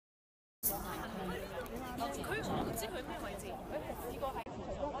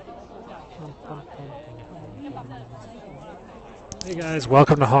Hey guys,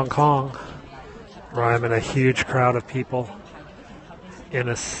 welcome to Hong Kong, where I'm in a huge crowd of people in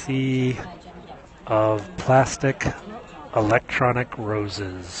a sea of plastic electronic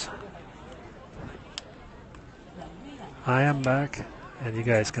roses. I am back, and you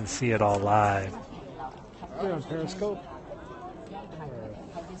guys can see it all live. We're on Periscope.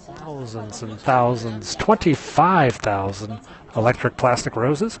 Thousands and thousands, 25,000 electric plastic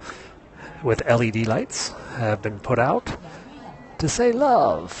roses with LED lights have been put out to say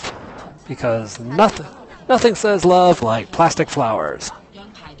love, because nothing says love like plastic flowers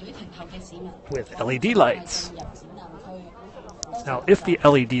with LED lights. Now, if the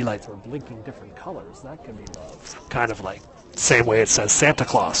LED lights are blinking different colors, that can be love. Kind of like the same way it says Santa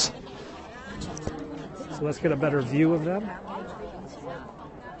Claus. So let's get a better view of them.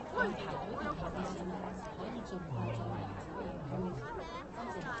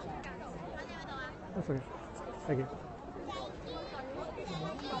 That's okay. Thank you.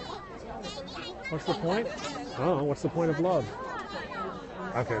 What's the point? Oh, what's the point of love?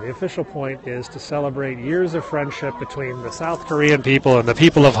 Okay, the official point is to celebrate years of friendship between the South Korean people and the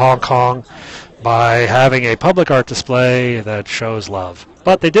people of Hong Kong by having a public art display that shows love.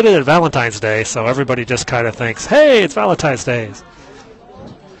 But they did it at Valentine's Day, so everybody just kind of thinks, hey, it's Valentine's Day.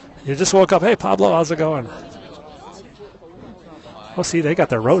 You just woke up, hey, Pablo, how's it going? Oh, see, they got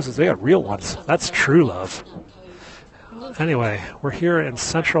their roses. They got real ones. That's true love. Anyway, we're here in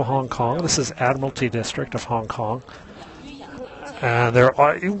central Hong Kong. This is Admiralty District of Hong Kong. And there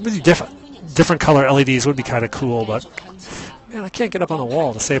are different color LEDs would be kind of cool, but man, I can't get up on the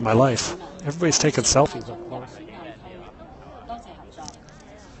wall to save my life. Everybody's taking selfies up close.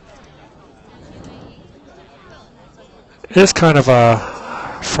 It is kind of a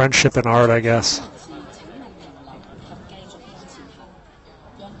friendship in art, I guess.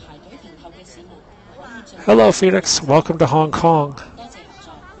 Hello, Phoenix. Welcome to Hong Kong.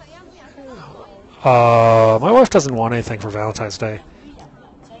 My wife doesn't want anything for Valentine's Day,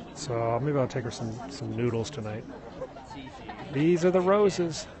 so maybe I'll take her some noodles tonight. These are the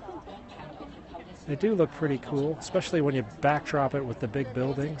roses. They do look pretty cool, especially when you backdrop it with the big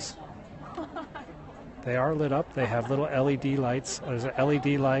buildings. They are lit up. They have little LED lights. There's an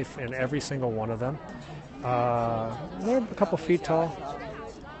LED light in every single one of them. They're a couple feet tall.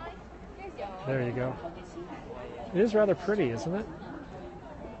 There you go. It is rather pretty, isn't it?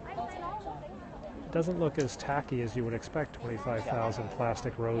 It doesn't look as tacky as you would expect 25,000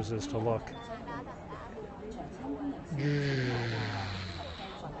 plastic roses to look.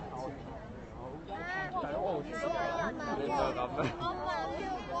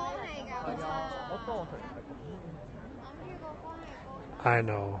 I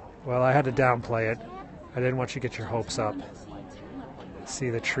know. Well, I had to downplay it. I didn't want you to get your hopes up. See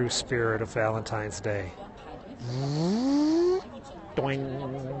the true spirit of Valentine's Day. Doing.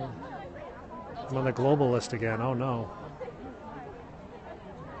 I'm on the global list again. Oh no.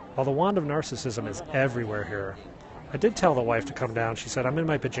 Well, the wand of narcissism is everywhere here. I did tell the wife to come down. She said, I'm in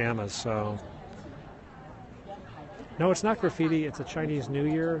my pajamas, so. No, it's not graffiti. It's a Chinese New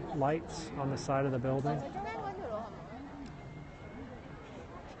Year lights on the side of the building.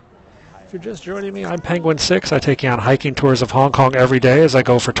 If you're just joining me, I'm Penguin6. I take you on hiking tours of Hong Kong every day as I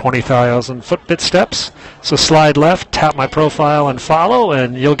go for 20,000 Fitbit steps. So slide left, tap my profile, and follow,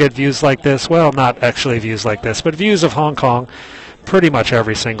 and you'll get views like this. Well, not actually views like this, but views of Hong Kong pretty much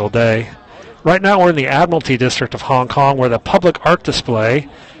every single day. Right now we're in the Admiralty District of Hong Kong, where the public art display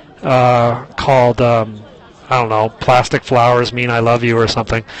called, I don't know, Plastic Flowers Mean I Love You or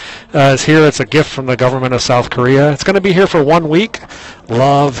something, is here. It's a gift from the government of South Korea. It's going to be here for 1 week.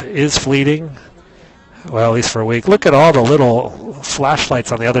 Love is fleeting. Well, at least for a week. Look at all the little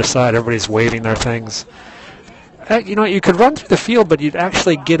flashlights on the other side. Everybody's waving their things. You know, you could run through the field, but you'd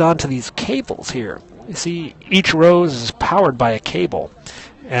actually get onto these cables here. You see, each rose is powered by a cable.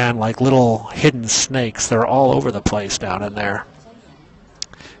 And like little hidden snakes, they're all over the place down in there.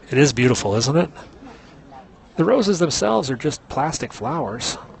 It is beautiful, isn't it? The roses themselves are just plastic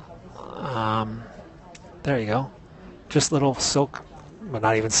flowers. There you go. Just little silk, but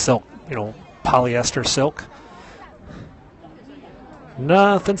not even silk, you know, polyester silk.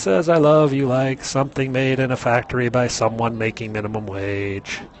 Nothing says I love you like something made in a factory by someone making minimum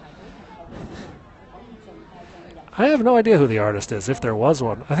wage. I have no idea who the artist is, if there was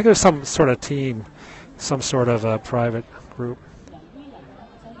one. I think there's some sort of team, some sort of a private group.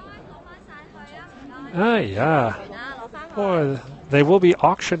 Ah, yeah. Boy, they will be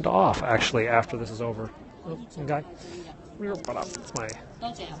auctioned off, actually, after this is over. Oh, some guy. It's my...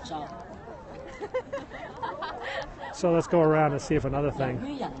 So let's go around and see if another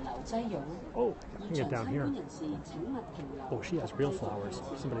thing. Oh, I can get down here. Oh, she has real flowers.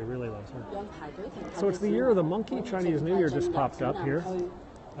 Somebody really loves her. So it's the year of the monkey. Chinese New Year just popped up here.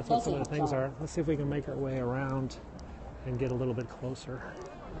 That's what some of the things are. Let's see if we can make our way around and get a little bit closer.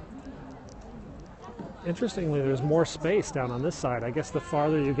 Interestingly, there's more space down on this side. I guess the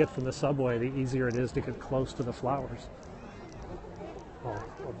farther you get from the subway, the easier it is to get close to the flowers.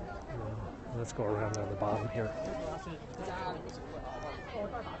 Let's go around to the bottom here.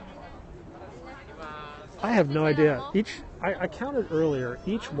 I have no idea. I counted earlier,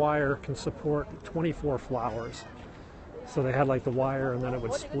 each wire can support 24 flowers. So they had like the wire and then it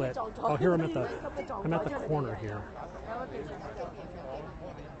would split. Oh, here I'm at the corner here.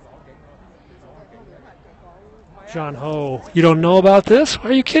 John Ho, you don't know about this?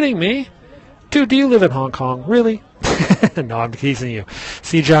 Are you kidding me? Dude, do you live in Hong Kong? Really? No, I'm teasing you.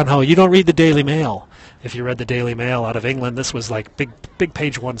 See, John Ho, you don't read the Daily Mail. If you read the Daily Mail out of England, this was like big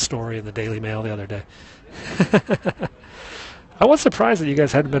page one story in the Daily Mail the other day. I was surprised that you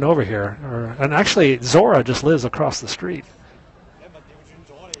guys hadn't been over here. And actually, Zora just lives across the street.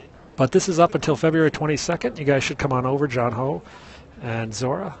 But this is up until February 22nd. You guys should come on over, John Ho and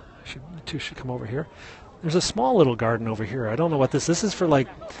Zora. You two should come over here. There's a small little garden over here. I don't know what this is for, like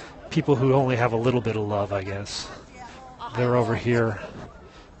people who only have a little bit of love, I guess. They're over here.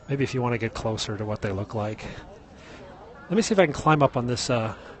 Maybe if you want to get closer to what they look like. Let me see if I can climb up on this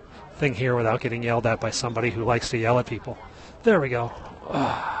thing here without getting yelled at by somebody who likes to yell at people. There we go.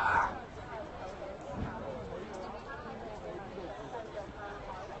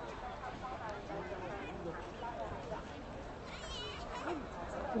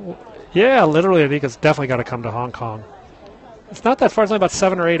 Yeah, literally, I think it's definitely got to come to Hong Kong. It's not that far. It's only about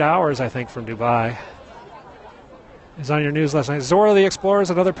 7 or 8 hours, I think, from Dubai. It's on your news last night. Zora the Explorer is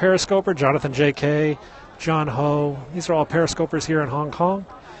another periscoper. Jonathan J.K., John Ho. These are all periscopers here in Hong Kong.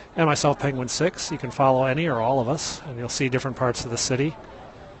 And myself, Penguin 6. You can follow any or all of us, and you'll see different parts of the city.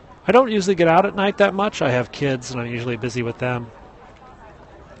 I don't usually get out at night that much. I have kids, and I'm usually busy with them.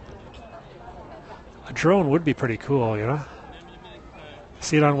 A drone would be pretty cool, you know?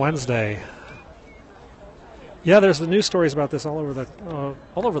 See it on Wednesday. Yeah, there's the news stories about this all over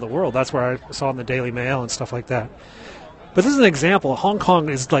the world. That's where I saw in the Daily Mail and stuff like that. But this is an example. Hong Kong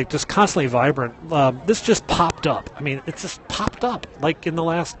is like just constantly vibrant. This just popped up. I mean, it just popped up like in the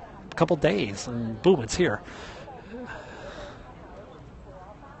last couple days, and boom, it's here.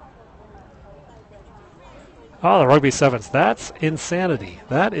 Oh, the Rugby Sevens. That's insanity.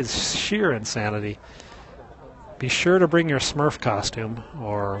 That is sheer insanity. Be sure to bring your Smurf costume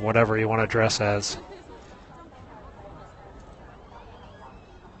or whatever you want to dress as.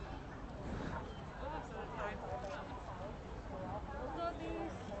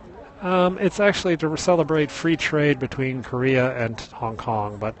 It's actually to celebrate free trade between Korea and Hong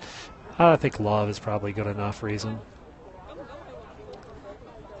Kong, but I think love is probably good enough reason.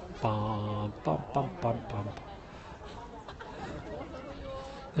 Bum, bum, bum, bum, bum.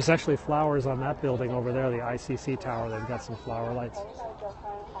 There's actually flowers on that building over there, the ICC tower. They've got some flower lights.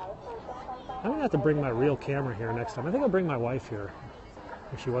 I'm going to have to bring my real camera here next time. I think I'll bring my wife here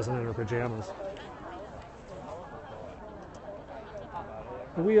if she wasn't in her pajamas.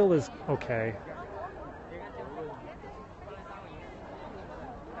 The wheel is okay.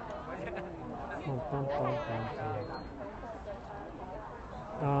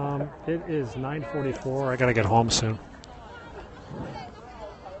 It is 9:44. I got to get home soon.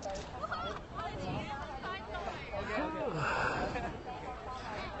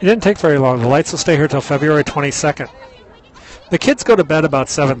 It didn't take very long. The lights will stay here till February 22nd. The kids go to bed about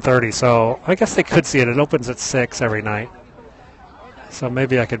 7:30, so I guess they could see it. It opens at 6 every night. So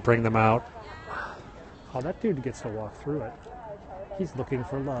maybe I could bring them out. Oh, that dude gets to walk through it. He's looking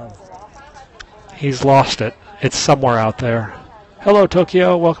for love. He's lost it. It's somewhere out there. Hello,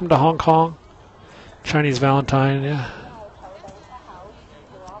 Tokyo. Welcome to Hong Kong. Chinese Valentine, yeah.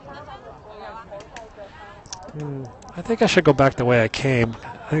 I think I should go back the way I came.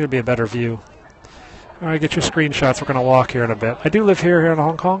 I think it would be a better view. All right, get your screenshots. We're going to walk here in a bit. I do live here in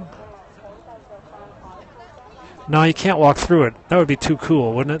Hong Kong. No, you can't walk through it. That would be too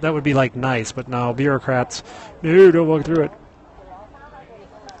cool, wouldn't it? That would be, like, nice, but no, bureaucrats, no, don't walk through it.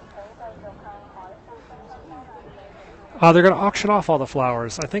 They're going to auction off all the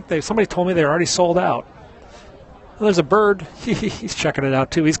flowers. I think somebody told me they're already sold out. Well, there's a bird. He's checking it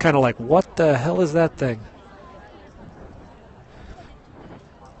out, too. He's kind of like, what the hell is that thing?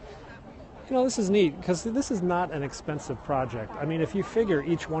 You know, this is neat, because this is not an expensive project. I mean, if you figure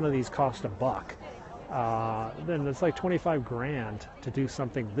each one of these cost $1, then it's like 25 grand to do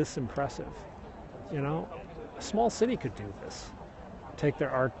something this impressive. You know, a small city could do this. Take their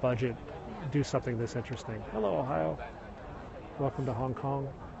art budget, do something this interesting. Hello, Ohio. Welcome to Hong Kong.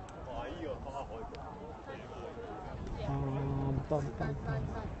 Bum, bum, bum.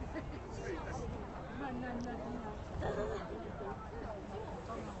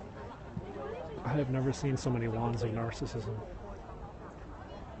 I have never seen so many wands of narcissism.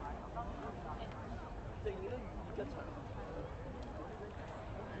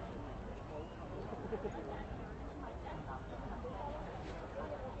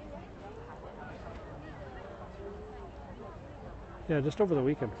 Yeah, just over the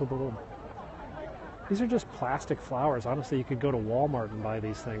weekend. Boom, boom, boom. These are just plastic flowers. Honestly, you could go to Walmart and buy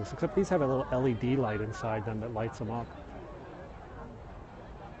these things, except these have a little LED light inside them that lights them up.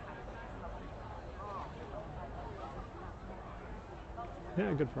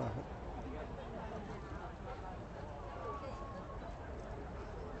 Yeah, good profit.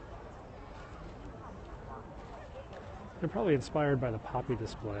 They're probably inspired by the poppy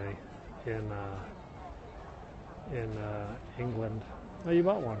display in England. Oh, you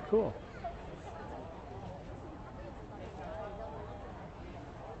bought one. Cool.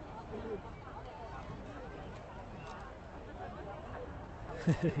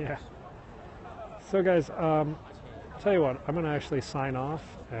 Yeah. So guys, tell you what, I'm going to actually sign off,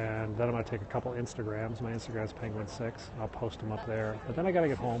 and then I'm going to take a couple Instagrams. My Instagram's Penguin6. I'll post them up there. But then I got to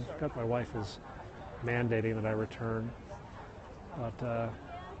get home. My wife is mandating that I return. But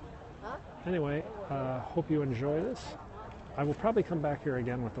anyway, hope you enjoy this. I will probably come back here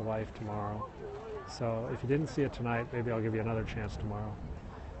again with the wife tomorrow. So if you didn't see it tonight, maybe I'll give you another chance tomorrow.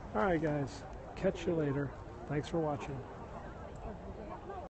 All right, guys. Catch you later. Thanks for watching.